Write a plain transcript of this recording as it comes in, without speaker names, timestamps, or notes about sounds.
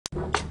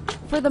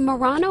For the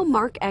Murano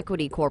Mark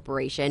Equity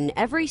Corporation,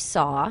 every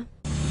saw,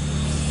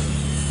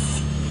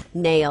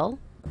 nail,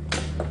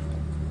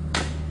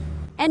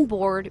 and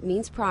board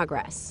means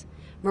progress.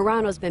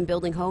 Murano's been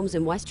building homes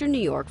in Western New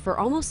York for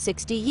almost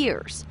 60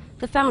 years.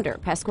 The founder,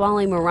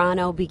 Pasquale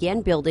Murano,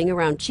 began building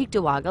around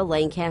Cheektowaga,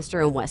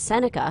 Lancaster, and West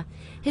Seneca.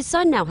 His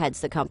son now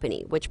heads the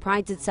company, which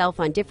prides itself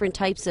on different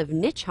types of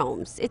niche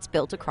homes it's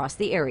built across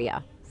the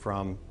area.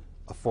 From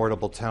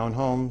affordable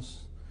townhomes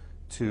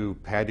to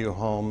patio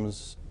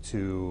homes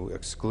to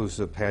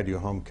exclusive patio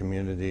home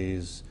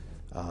communities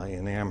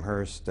in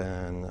Amherst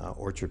and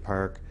Orchard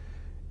Park,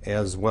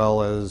 as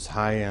well as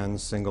high-end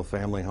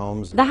single-family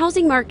homes. The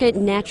housing market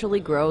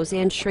naturally grows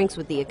and shrinks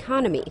with the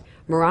economy.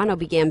 Murano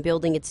began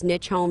building its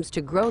niche homes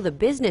to grow the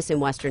business in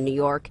Western New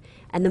York,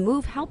 and the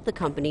move helped the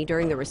company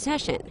during the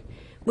recession.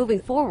 Moving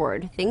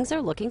forward, things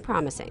are looking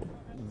promising.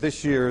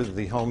 This year,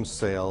 the home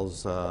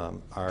sales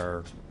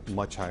are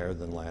much higher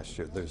than last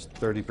year. There's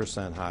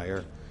 30%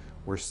 higher.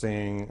 We're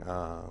seeing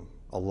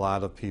a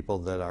lot of people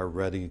that are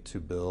ready to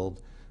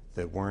build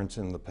that weren't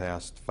in the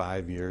past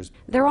 5 years.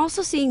 They're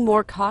also seeing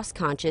more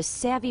cost-conscious,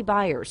 savvy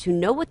buyers who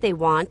know what they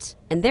want,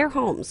 and their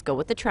homes go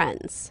with the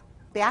trends.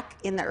 Back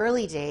in the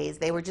early days,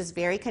 they were just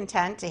very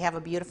content to have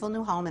a beautiful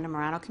new home in a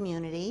Murano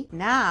community.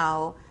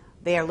 Now,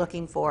 they are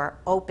looking for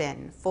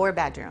open, 4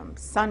 bedrooms.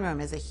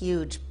 Sunroom is a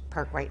huge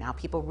perk right now.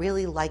 People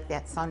really like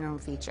that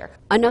sunroom feature.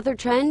 Another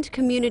trend,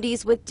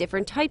 communities with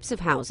different types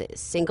of houses,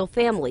 single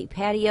family,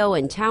 patio,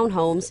 and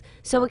townhomes,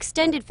 so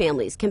extended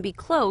families can be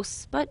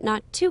close, but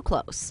not too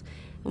close.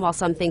 And while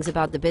some things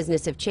about the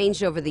business have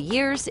changed over the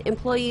years,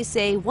 employees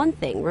say one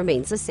thing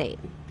remains the same.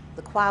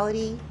 The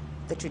quality,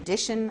 the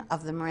tradition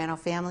of the Murano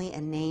family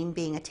and name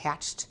being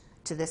attached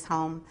to this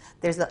home,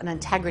 there's an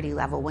integrity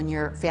level when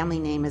your family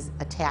name is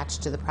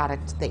attached to the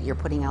product that you're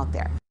putting out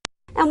there.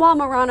 And while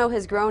Murano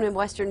has grown in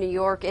Western New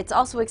York, it's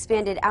also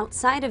expanded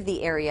outside of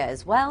the area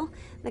as well.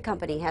 The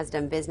company has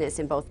done business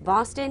in both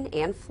Boston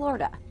and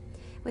Florida.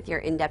 With your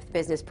in-depth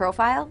business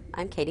profile,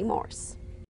 I'm Katie Morse.